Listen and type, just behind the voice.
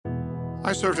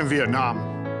I served in Vietnam.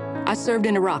 I served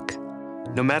in Iraq.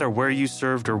 No matter where you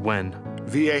served or when,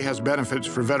 VA has benefits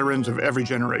for veterans of every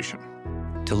generation.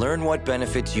 To learn what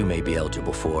benefits you may be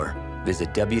eligible for, visit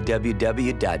www.va.gov.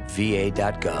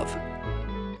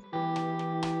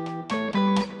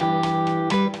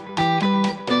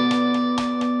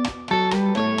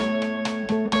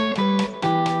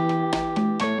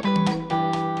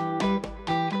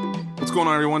 What's going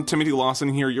on, everyone? Timothy Lawson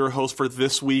here, your host for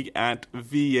This Week at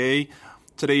VA.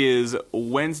 Today is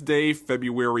Wednesday,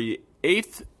 February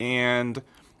 8th, and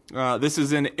this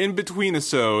is an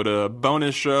in-between-isode, a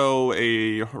bonus show,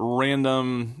 a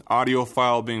random audio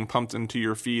file being pumped into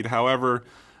your feed, however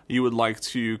you would like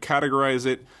to categorize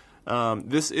it.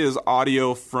 This is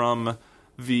audio from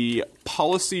the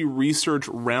Policy Research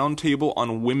Roundtable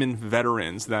on Women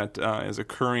Veterans that is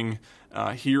occurring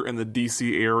here in the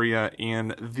D.C. area,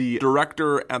 and the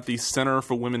director at the Center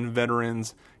for Women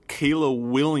Veterans, Kayla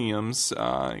Williams,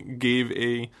 gave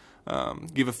a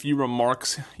few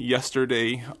remarks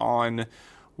yesterday on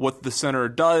what the center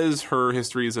does, her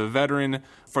history as a veteran.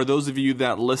 For those of you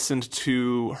that listened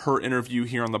to her interview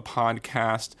here on the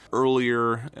podcast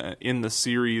earlier in the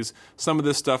series, some of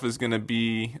this stuff is going to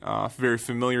be very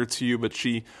familiar to you, but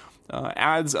she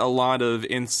adds a lot of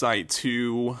insight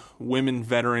to women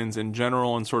veterans in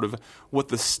general and sort of what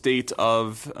the state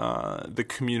of the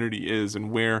community is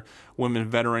and where women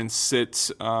veterans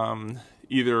sit,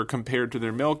 either compared to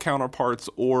their male counterparts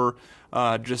or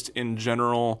just in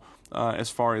general as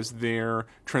far as their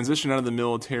transition out of the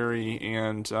military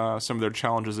and some of their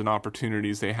challenges and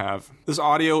opportunities they have. This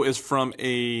audio is from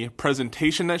a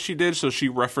presentation that she did, so she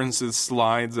references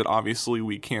slides that obviously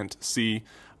we can't see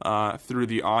through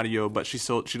the audio, but she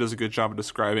does a good job of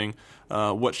describing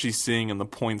what she's seeing and the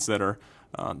points that are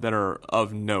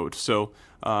of note. So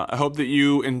I hope that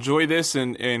you enjoy this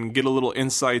and get a little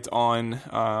insight on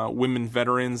women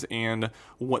veterans and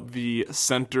what the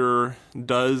center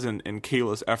does and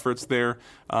Kayla's efforts there.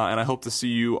 And I hope to see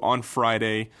you on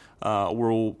Friday.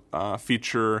 We'll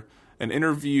feature an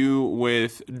interview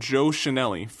with Joe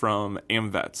Chanelli from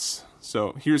AMVETS.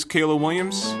 So here's Kayla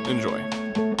Williams. Enjoy.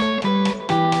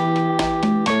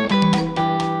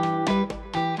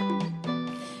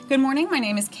 Good morning. My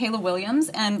name is Kayla Williams,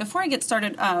 and before I get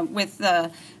started with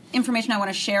the information I want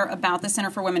to share about the Center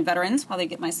for Women Veterans, while they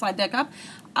get my slide deck up,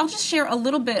 I'll just share a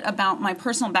little bit about my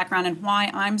personal background and why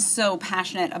I'm so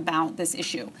passionate about this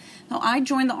issue. Now, I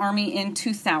joined the Army in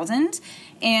 2000,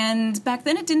 and back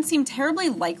then it didn't seem terribly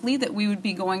likely that we would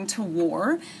be going to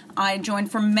war. I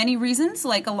joined for many reasons.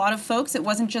 Like a lot of folks, it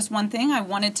wasn't just one thing. I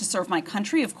wanted to serve my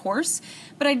country, of course,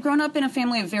 but I'd grown up in a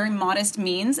family of very modest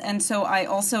means, and so I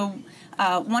also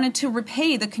wanted to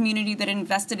repay the community that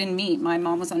invested in me. My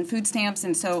mom was on food stamps,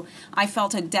 and so I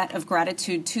felt a debt of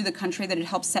gratitude to the country that had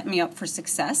helped set me up for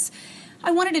success.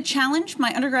 I wanted a challenge.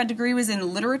 My undergrad degree was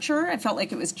in literature. I felt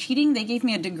like it was cheating. They gave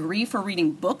me a degree for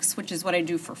reading books, which is what I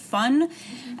do for fun.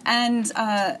 And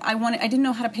I didn't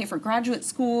know how to pay for graduate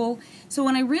school. So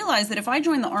when I realized that if I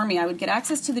joined the Army, I would get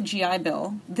access to the GI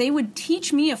Bill, they would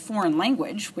teach me a foreign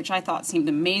language, which I thought seemed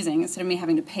amazing, instead of me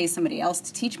having to pay somebody else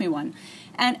to teach me one.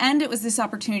 And it was this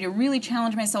opportunity to really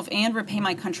challenge myself and repay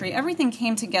my country. Everything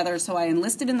came together, so I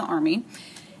enlisted in the Army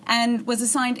and was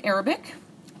assigned Arabic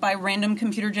by random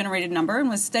computer-generated number and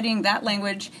was studying that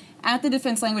language at the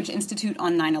Defense Language Institute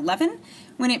on 9/11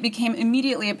 when it became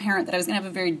immediately apparent that I was going to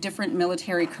have a very different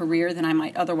military career than I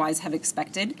might otherwise have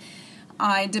expected.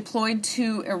 I deployed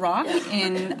to Iraq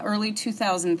in early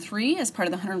 2003 as part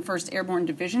of the 101st Airborne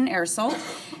Division Air Assault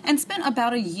and spent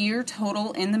about a year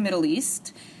total in the Middle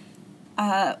East.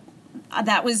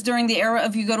 That was during the era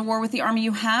of you go to war with the army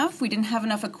you have. We didn't have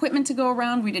enough equipment to go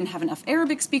around. We didn't have enough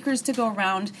Arabic speakers to go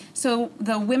around. So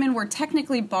the women were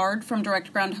technically barred from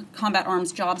direct ground combat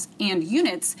arms jobs and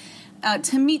units.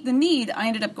 To meet the need, I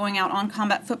ended up going out on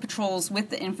combat foot patrols with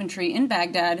the infantry in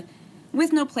Baghdad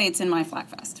with no plates in my flak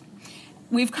vest.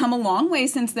 We've come a long way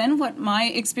since then. What my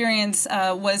experience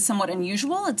was somewhat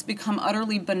unusual. It's become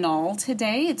utterly banal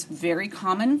today. It's very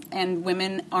common, and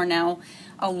women are now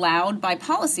allowed by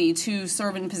policy to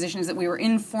serve in positions that we were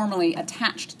informally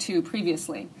attached to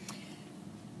previously.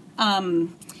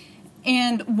 And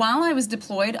while I was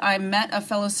deployed, I met a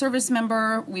fellow service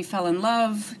member. We fell in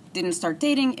love, didn't start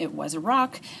dating. It was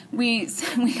Iraq. We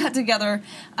got together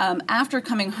after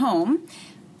coming home.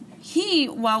 He,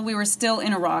 while we were still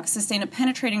in Iraq, sustained a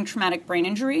penetrating traumatic brain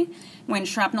injury when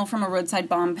shrapnel from a roadside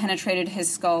bomb penetrated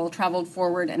his skull, traveled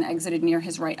forward, and exited near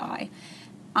his right eye.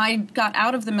 I got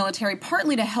out of the military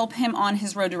partly to help him on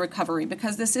his road to recovery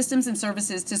because the systems and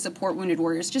services to support wounded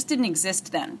warriors just didn't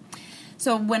exist then.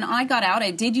 So when I got out,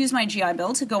 I did use my GI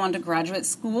Bill to go on to graduate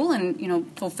school and,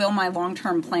 fulfill my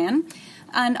long-term plan.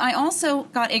 And I also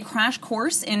got a crash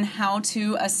course in how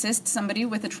to assist somebody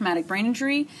with a traumatic brain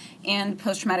injury and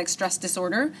post-traumatic stress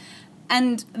disorder.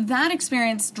 And that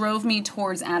experience drove me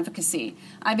towards advocacy.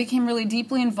 I became really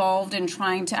deeply involved in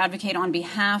trying to advocate on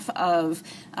behalf of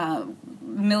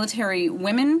military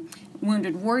women,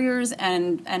 wounded warriors,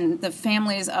 and the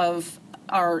families of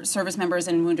our service members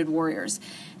and wounded warriors.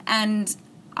 And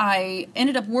I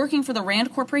ended up working for the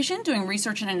RAND Corporation doing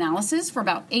research and analysis for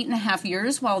about 8.5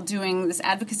 years while doing this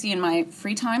advocacy in my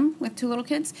free time with 2 little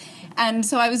kids. And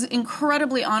so I was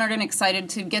incredibly honored and excited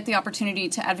to get the opportunity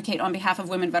to advocate on behalf of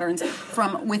women veterans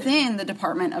from within the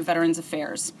Department of Veterans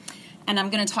Affairs. And I'm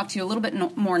going to talk to you a little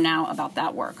bit more now about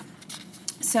that work.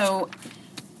 So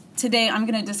today I'm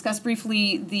going to discuss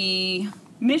briefly the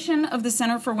mission of the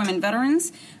Center for Women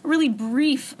Veterans, a really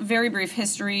brief, very brief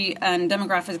history and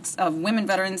demographics of women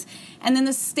veterans, and then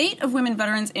the state of women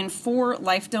veterans in 4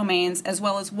 life domains, as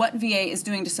well as what VA is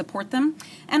doing to support them,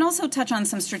 and also touch on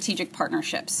some strategic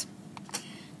partnerships.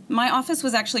 My office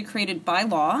was actually created by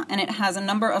law, and it has a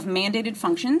number of mandated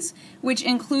functions, which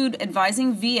include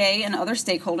advising VA and other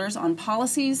stakeholders on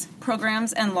policies,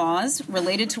 programs, and laws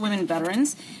related to women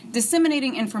veterans,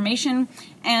 disseminating information,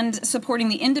 and supporting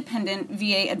the independent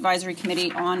VA Advisory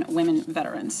Committee on Women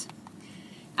Veterans.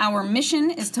 Our mission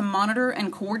is to monitor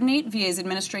and coordinate VA's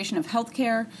administration of health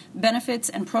care, benefits,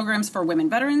 and programs for women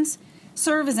veterans,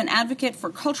 serve as an advocate for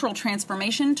cultural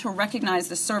transformation to recognize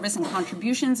the service and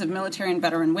contributions of military and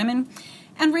veteran women,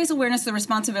 and raise awareness of the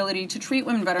responsibility to treat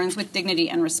women veterans with dignity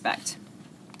and respect.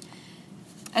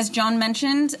 As John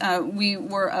mentioned, we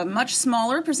were a much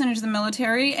smaller percentage of the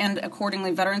military and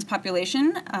accordingly veterans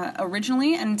population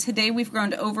originally, and today we've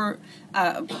grown to over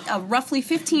roughly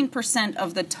 15%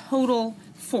 of the total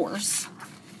force.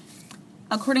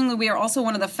 Accordingly, we are also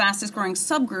one of the fastest growing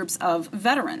subgroups of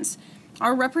veterans.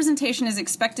 Our representation is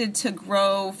expected to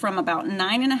grow from about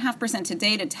 9.5%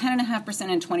 today to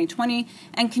 10.5% in 2020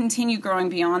 and continue growing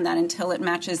beyond that until it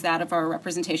matches that of our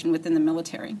representation within the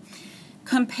military.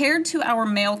 Compared to our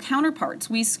male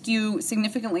counterparts, we skew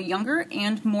significantly younger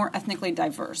and more ethnically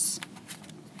diverse.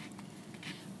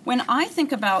 When I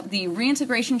think about the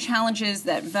reintegration challenges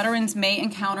that veterans may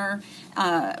encounter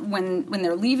when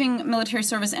they're leaving military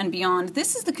service and beyond,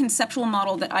 this is the conceptual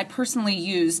model that I personally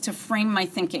use to frame my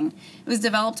thinking. It was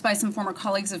developed by some former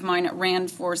colleagues of mine at RAND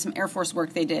for some Air Force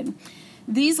work they did.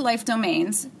 These life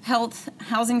domains, health,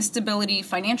 housing stability,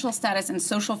 financial status, and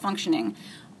social functioning,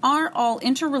 are all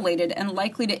interrelated and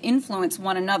likely to influence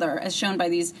one another, as shown by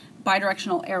these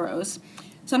bidirectional arrows.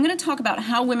 So I'm going to talk about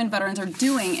how women veterans are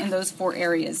doing in those 4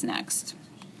 areas next.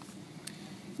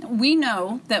 We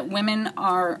know that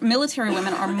military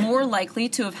women are more likely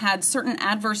to have had certain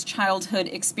adverse childhood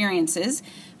experiences,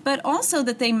 but also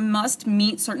that they must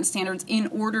meet certain standards in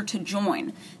order to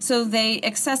join. So they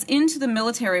access into the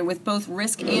military with both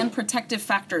risk and protective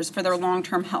factors for their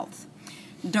long-term health.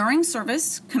 During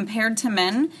service, compared to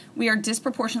men, we are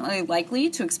disproportionately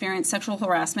likely to experience sexual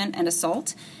harassment and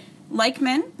assault. Like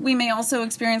men, we may also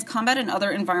experience combat and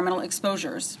other environmental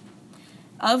exposures.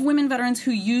 Of women veterans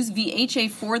who use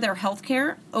VHA for their health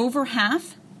care, over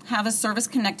half have a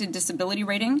service-connected disability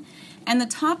rating, and the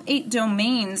top 8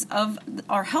 domains of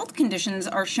our health conditions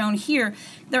are shown here.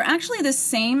 They're actually the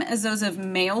same as those of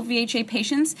male VHA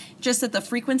patients, just that the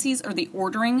frequencies or the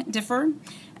ordering differ.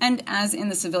 And as in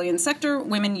the civilian sector,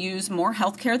 women use more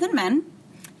health care than men.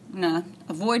 I'm going to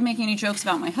avoid making any jokes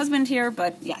about my husband here,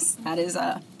 but yes, that is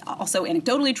also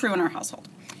anecdotally true in our household.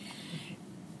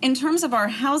 In terms of our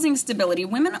housing stability,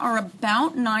 women are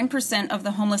about 9% of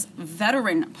the homeless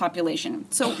veteran population,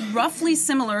 so roughly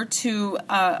similar to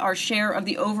our share of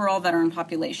the overall veteran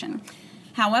population.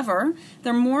 However,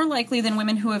 they're more likely than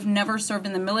women who have never served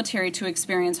in the military to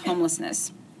experience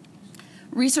homelessness.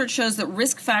 Research shows that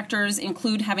risk factors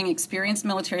include having experienced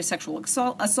military sexual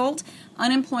assault,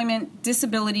 unemployment,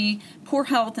 disability, poor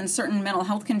health, and certain mental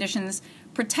health conditions.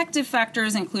 Protective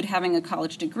factors include having a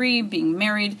college degree, being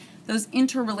married, those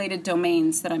interrelated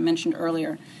domains that I mentioned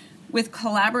earlier. With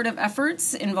collaborative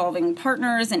efforts involving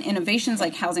partners and innovations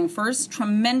like Housing First,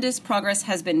 tremendous progress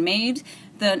has been made.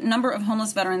 The number of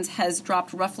homeless veterans has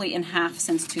dropped roughly in half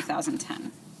since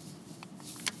 2010.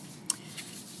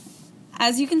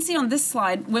 As you can see on this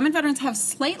slide, women veterans have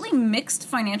slightly mixed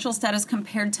financial status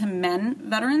compared to men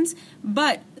veterans,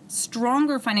 but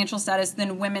stronger financial status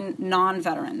than women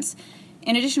non-veterans.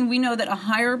 In addition, we know that a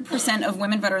higher percent of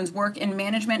women veterans work in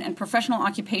management and professional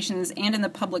occupations and in the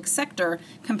public sector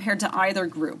compared to either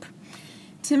group.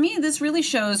 To me, this really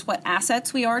shows what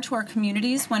assets we are to our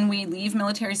communities when we leave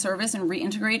military service and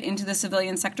reintegrate into the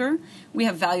civilian sector. We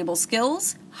have valuable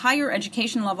skills, higher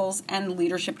education levels, and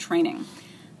leadership training.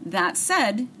 That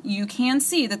said, you can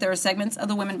see that there are segments of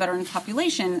the women veteran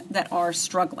population that are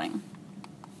struggling.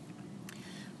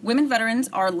 Women veterans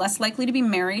are less likely to be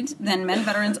married than men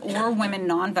veterans or women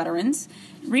non-veterans.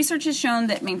 Research has shown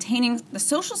that maintaining the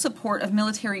social support of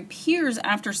military peers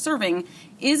after serving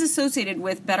is associated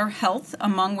with better health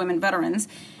among women veterans.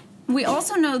 We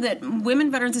also know that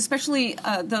women veterans, especially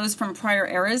those from prior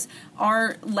eras,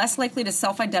 are less likely to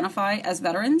self-identify as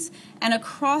veterans. And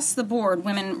across the board,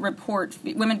 women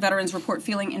veterans report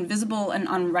feeling invisible and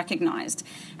unrecognized.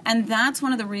 And that's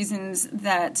one of the reasons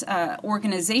that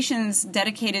organizations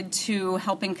dedicated to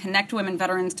helping connect women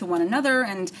veterans to one another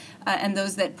and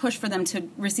those that push for them to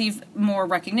receive more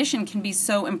recognition can be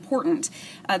so important.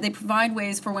 They provide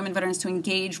ways for women veterans to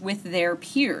engage with their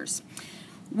peers.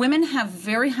 Women have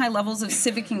very high levels of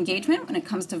civic engagement when it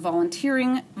comes to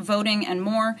volunteering, voting, and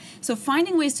more. So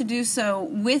finding ways to do so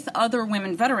with other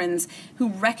women veterans who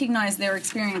recognize their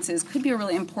experiences could be a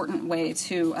really important way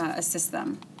to assist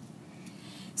them.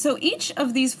 So each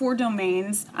of these 4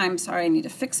 domains, I'm sorry, I need to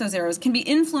fix those arrows, can be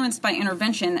influenced by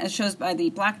intervention, as shown by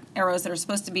the black arrows that are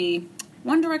supposed to be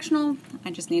one directional.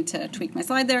 I just need to tweak my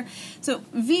slide there. So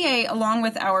VA, along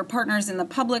with our partners in the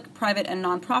public, private, and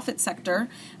nonprofit sector,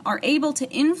 are able to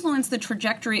influence the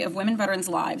trajectory of women veterans'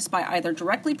 lives by either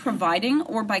directly providing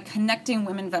or by connecting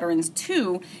women veterans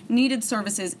to needed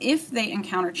services if they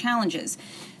encounter challenges.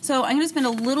 So I'm going to spend a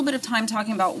little bit of time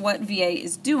talking about what VA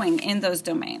is doing in those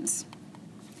domains.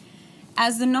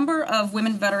 As the number of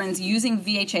women veterans using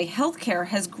VHA healthcare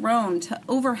has grown to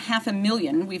over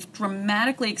 500,000, we've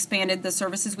dramatically expanded the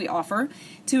services we offer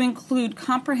to include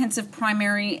comprehensive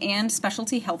primary and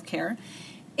specialty healthcare.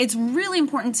 It's really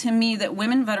important to me that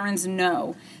women veterans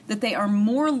know that they are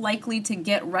more likely to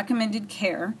get recommended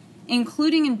care,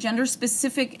 including in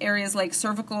gender-specific areas like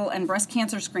cervical and breast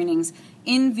cancer screenings,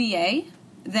 in VA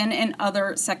than in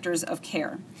other sectors of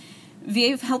care.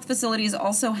 VA health facilities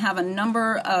also have a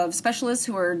number of specialists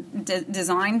who are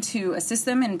designed to assist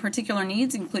them in particular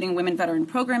needs, including women veteran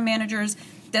program managers,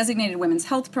 designated women's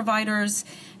health providers,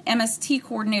 MST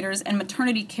coordinators, and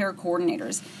maternity care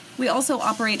coordinators. We also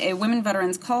operate a women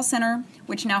veterans call center,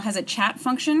 which now has a chat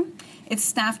function. It's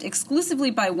staffed exclusively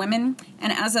by women,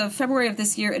 and as of February of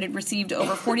this year, it had received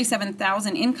over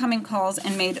 47,000 incoming calls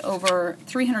and made over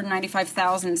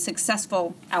 395,000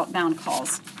 successful outbound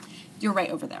calls. You're right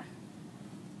over there.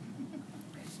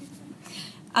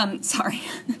 Sorry.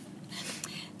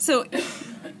 So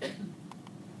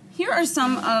here are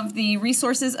some of the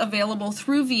resources available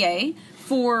through VA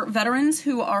for veterans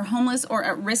who are homeless or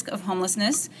at risk of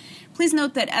homelessness. Please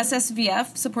note that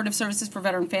SSVF, Supportive Services for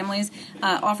Veteran Families,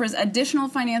 offers additional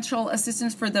financial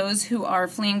assistance for those who are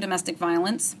fleeing domestic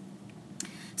violence.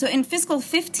 So in fiscal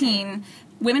 15,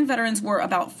 women veterans were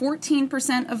about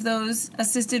 14% of those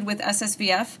assisted with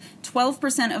SSVF,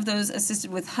 12% of those assisted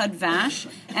with HUD-VASH,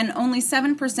 and only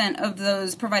 7% of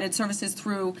those provided services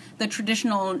through the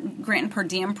traditional grant and per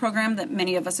diem program that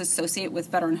many of us associate with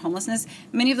veteran homelessness.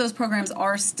 Many of those programs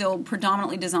are still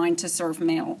predominantly designed to serve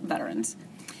male veterans.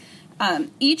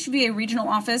 Each VA regional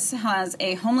office has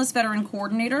a homeless veteran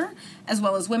coordinator, as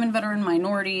well as women veteran,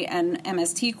 minority, and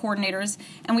MST coordinators,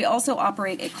 and we also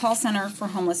operate a call center for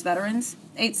homeless veterans,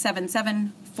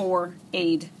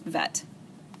 877-4AID-VET.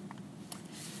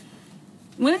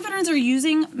 Women veterans are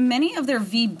using many of their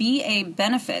VBA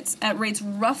benefits at rates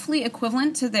roughly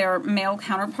equivalent to their male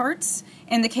counterparts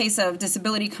in the case of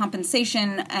disability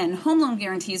compensation and home loan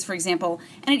guarantees, for example,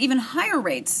 and at even higher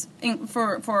rates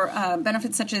for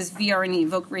benefits such as VRNE,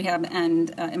 voc rehab,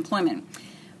 and employment.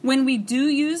 When we do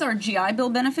use our GI Bill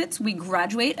benefits, we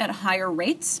graduate at higher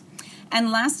rates.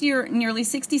 And last year, nearly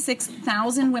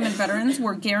 66,000 women veterans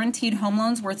were guaranteed home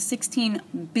loans worth $16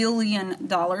 billion.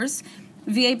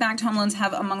 VA-backed home loans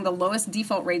have among the lowest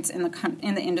default rates in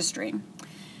the industry.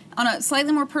 On a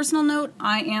slightly more personal note,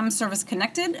 I am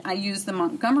service-connected. I use the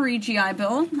Montgomery GI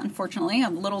Bill. Unfortunately,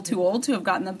 I'm a little too old to have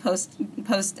gotten the post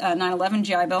 9/11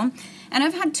 GI Bill. And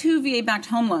I've had 2 VA-backed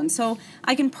home loans, so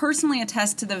I can personally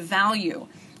attest to the value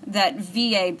that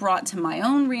VA brought to my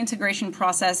own reintegration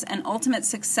process and ultimate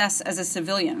success as a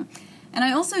civilian. And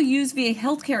I also use VA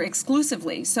healthcare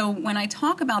exclusively. So when I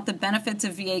talk about the benefits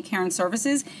of VA care and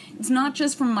services, it's not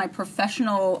just from my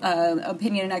professional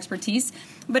opinion and expertise,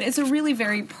 but it's a really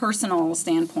very personal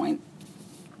standpoint.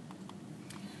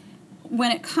 when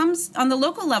it comes on the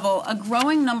local level, a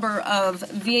growing number of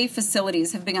VA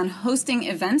facilities have begun hosting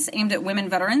events aimed at women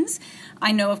veterans.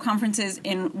 I know of conferences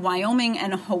in Wyoming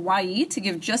and Hawaii, to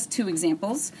give just 2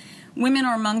 examples. Women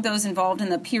are among those involved in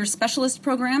the Peer Specialist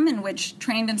Program, in which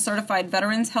trained and certified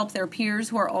veterans help their peers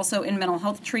who are also in mental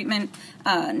health treatment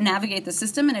navigate the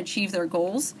system and achieve their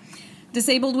goals.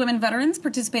 Disabled women veterans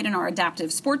participate in our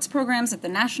adaptive sports programs at the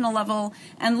national level,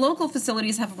 and local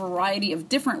facilities have a variety of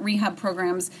different rehab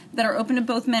programs that are open to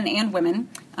both men and women.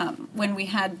 When we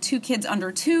had 2 kids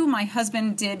under 2, my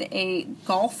husband did a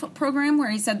golf program where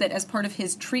he said that as part of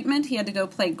his treatment, he had to go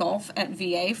play golf at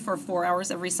VA for 4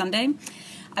 hours every Sunday.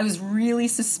 I was really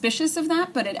suspicious of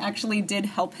that, but it actually did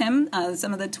help him.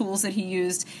 Some of the tools that he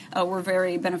used were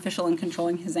very beneficial in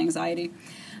controlling his anxiety.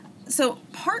 So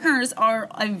partners are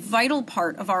a vital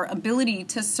part of our ability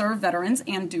to serve veterans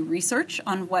and do research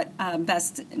on what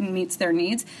best meets their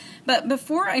needs. But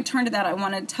before I turn to that, I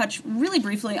want to touch really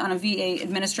briefly on a VA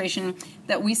administration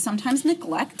that we sometimes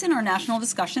neglect in our national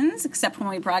discussions, except when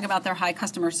we brag about their high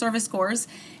customer service scores,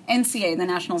 NCA, the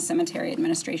National Cemetery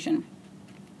Administration.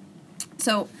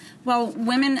 So while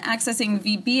women accessing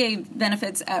VBA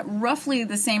benefits at roughly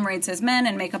the same rates as men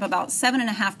and make up about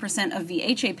 7.5% of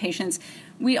VHA patients,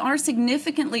 we are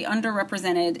significantly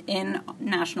underrepresented in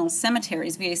national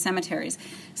cemeteries, VA cemeteries.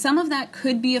 Some of that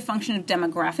could be a function of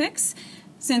demographics.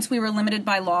 Since we were limited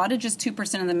by law to just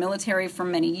 2% of the military for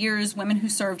many years, women who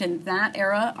served in that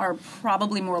era are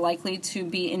probably more likely to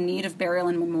be in need of burial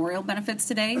and memorial benefits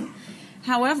today.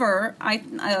 However, I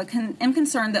am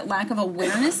concerned that lack of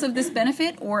awareness of this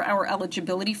benefit or our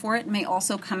eligibility for it may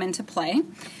also come into play.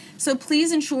 So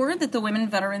please ensure that the women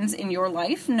veterans in your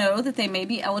life know that they may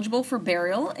be eligible for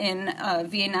burial in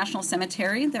VA National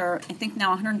Cemetery. There are, I think, now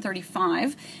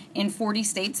 135 in 40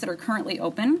 states that are currently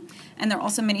open, and there are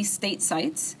also many state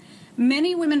sites.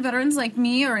 Many women veterans like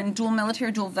me are in dual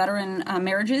military, dual veteran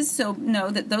marriages, so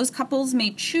know that those couples may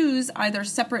choose either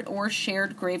separate or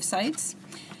shared grave sites.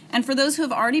 And for those who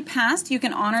have already passed, you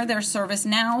can honor their service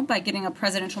now by getting a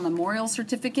Presidential Memorial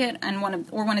Certificate and one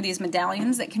of these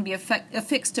medallions that can be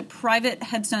affixed to private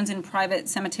headstones in private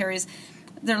cemeteries.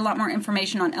 There's a lot more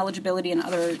information on eligibility and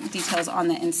other details on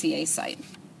the NCA site.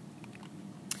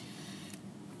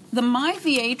 The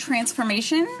MyVA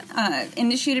transformation,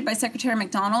 initiated by Secretary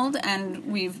McDonald, and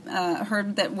we've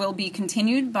heard that will be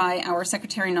continued by our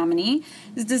Secretary nominee,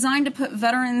 is designed to put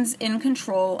veterans in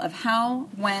control of how,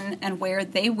 when, and where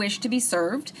they wish to be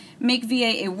served, make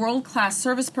VA a world-class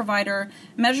service provider,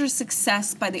 measure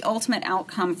success by the ultimate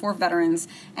outcome for veterans,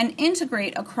 and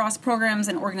integrate across programs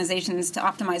and organizations to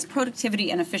optimize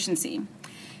productivity and efficiency.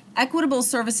 Equitable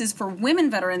Services for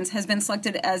Women Veterans has been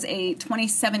selected as a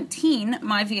 2017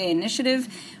 MyVA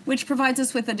initiative, which provides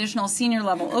us with additional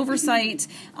senior-level oversight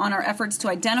on our efforts to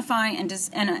identify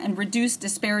and reduce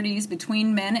disparities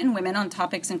between men and women on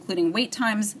topics including wait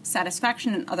times,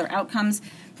 satisfaction, and other outcomes.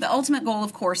 The ultimate goal,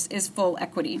 of course, is full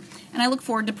equity. And I look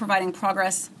forward to providing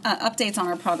updates on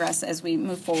our progress as we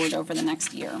move forward over the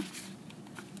next year.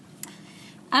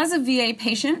 As a VA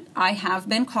patient, I have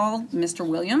been called Mr.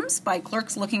 Williams by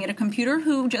clerks looking at a computer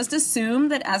who just assume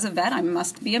that as a vet I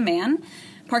must be a man.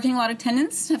 Parking lot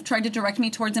attendants have tried to direct me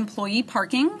towards employee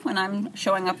parking when I'm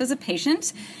showing up as a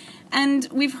patient. And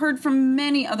we've heard from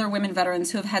many other women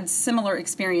veterans who have had similar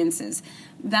experiences.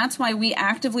 That's why we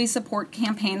actively support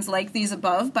campaigns like these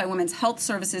above by Women's Health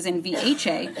Services in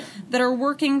VHA that are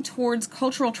working towards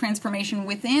cultural transformation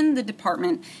within the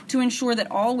department to ensure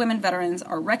that all women veterans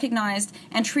are recognized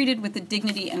and treated with the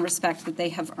dignity and respect that they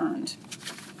have earned.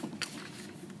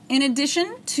 In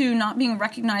addition to not being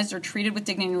recognized or treated with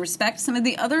dignity and respect, some of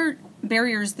the other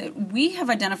barriers that we have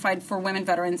identified for women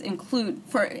veterans in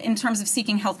terms of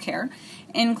seeking health care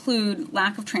include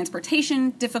lack of transportation,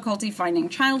 difficulty finding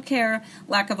childcare,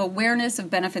 lack of awareness of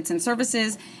benefits and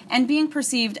services, and being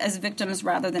perceived as victims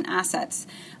rather than assets.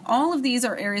 All of these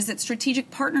are areas that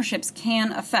strategic partnerships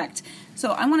can affect.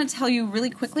 So I want to tell you really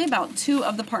quickly about 2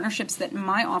 of the partnerships that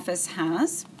my office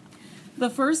has. The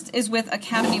first is with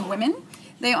Academy Women.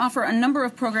 They offer a number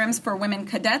of programs for women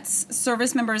cadets,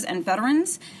 service members, and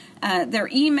veterans. Their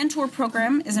e-mentor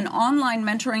program is an online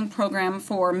mentoring program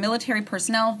for military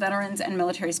personnel, veterans, and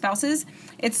military spouses.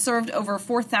 It's served over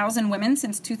 4,000 women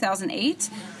since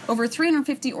 2008. Over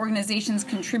 350 organizations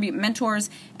contribute mentors,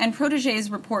 and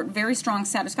protégés report very strong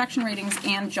satisfaction ratings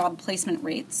and job placement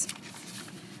rates.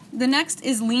 The next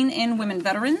is Lean In Women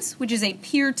Veterans, which is a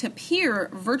peer-to-peer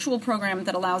virtual program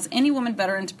that allows any woman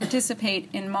veteran to participate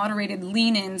in moderated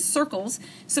lean-in circles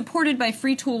supported by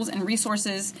free tools and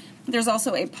resources. There's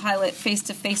also a pilot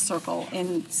face-to-face circle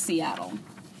in Seattle.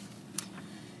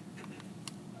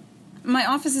 My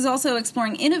office is also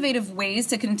exploring innovative ways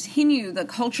to continue the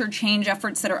culture change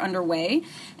efforts that are underway.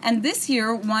 And this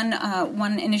year, one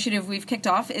initiative we've kicked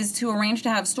off is to arrange to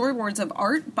have storyboards of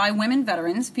art by women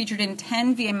veterans featured in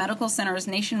 10 VA medical centers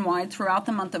nationwide throughout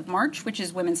the month of March, which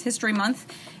is Women's History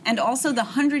Month, and also the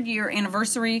 100-year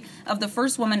anniversary of the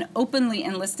first woman openly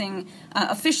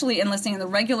officially enlisting in the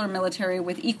regular military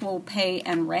with equal pay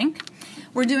and rank.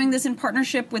 We're doing this in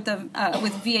partnership with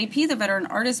VAP, the Veteran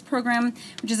Artist Program,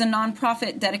 which is a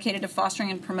nonprofit dedicated to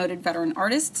fostering and promoting veteran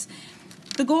artists.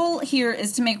 The goal here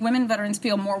is to make women veterans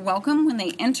feel more welcome when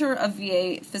they enter a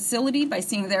VA facility by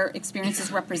seeing their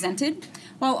experiences represented,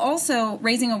 while also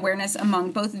raising awareness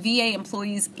among both VA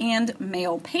employees and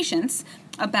male patients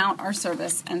about our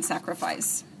service and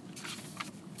sacrifice.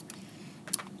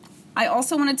 I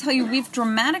also want to tell you we've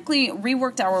dramatically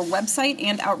reworked our website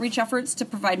and outreach efforts to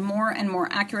provide more and more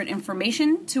accurate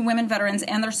information to women veterans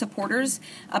and their supporters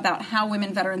about how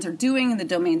women veterans are doing in the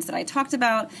domains that I talked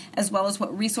about, as well as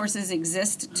what resources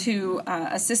exist to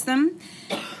assist them.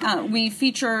 We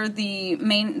feature the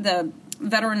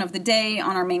Veteran of the Day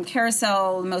on our main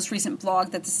carousel, the most recent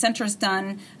blog that the center's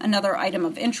done, another item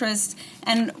of interest,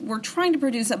 and we're trying to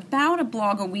produce about a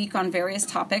blog a week on various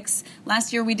topics.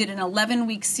 Last year we did an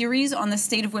 11-week series on the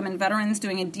state of women veterans,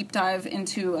 doing a deep dive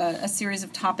into a series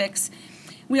of topics.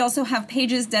 We also have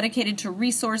pages dedicated to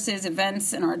resources,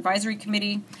 events, and our advisory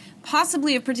committee.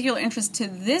 Possibly of particular interest to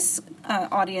this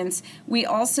audience, we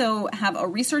also have a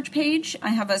research page. I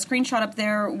have a screenshot up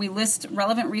there. We list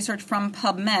relevant research from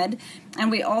PubMed,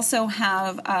 and we also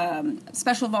have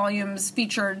special volumes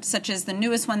featured, such as the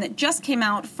newest one that just came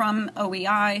out from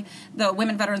OEI, the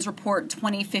Women Veterans Report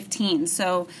 2015.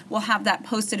 So we'll have that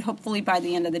posted hopefully by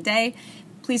the end of the day.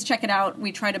 Please check it out.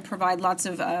 We try to provide lots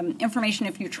of information.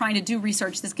 If you're trying to do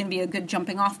research, this can be a good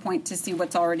jumping off point to see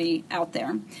what's already out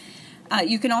there.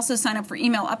 You can also sign up for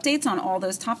email updates on all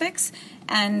those topics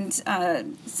and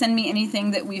send me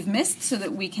anything that we've missed so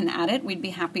that we can add it. We'd be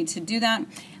happy to do that.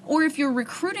 Or if you're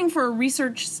recruiting for a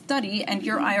research study and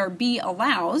your IRB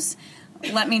allows,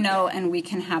 let me know and we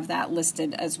can have that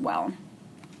listed as well.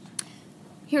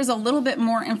 Here's a little bit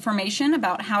more information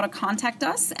about how to contact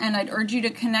us, and I'd urge you to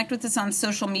connect with us on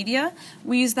social media.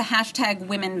 We use the hashtag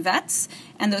WomenVets,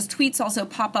 and those tweets also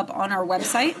pop up on our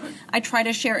website. I try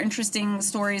to share interesting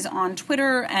stories on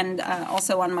Twitter and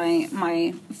also on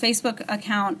my Facebook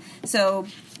account, so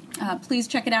please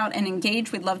check it out and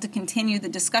engage. We'd love to continue the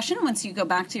discussion once you go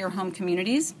back to your home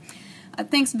communities.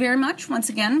 Thanks very much once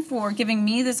again for giving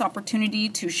me this opportunity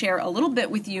to share a little bit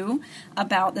with you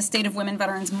about the state of women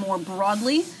veterans more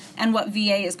broadly and what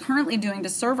VA is currently doing to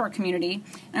serve our community.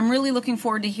 I'm really looking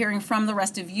forward to hearing from the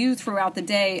rest of you throughout the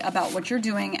day about what you're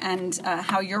doing and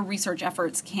how your research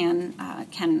efforts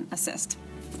can assist.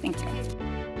 Thank you.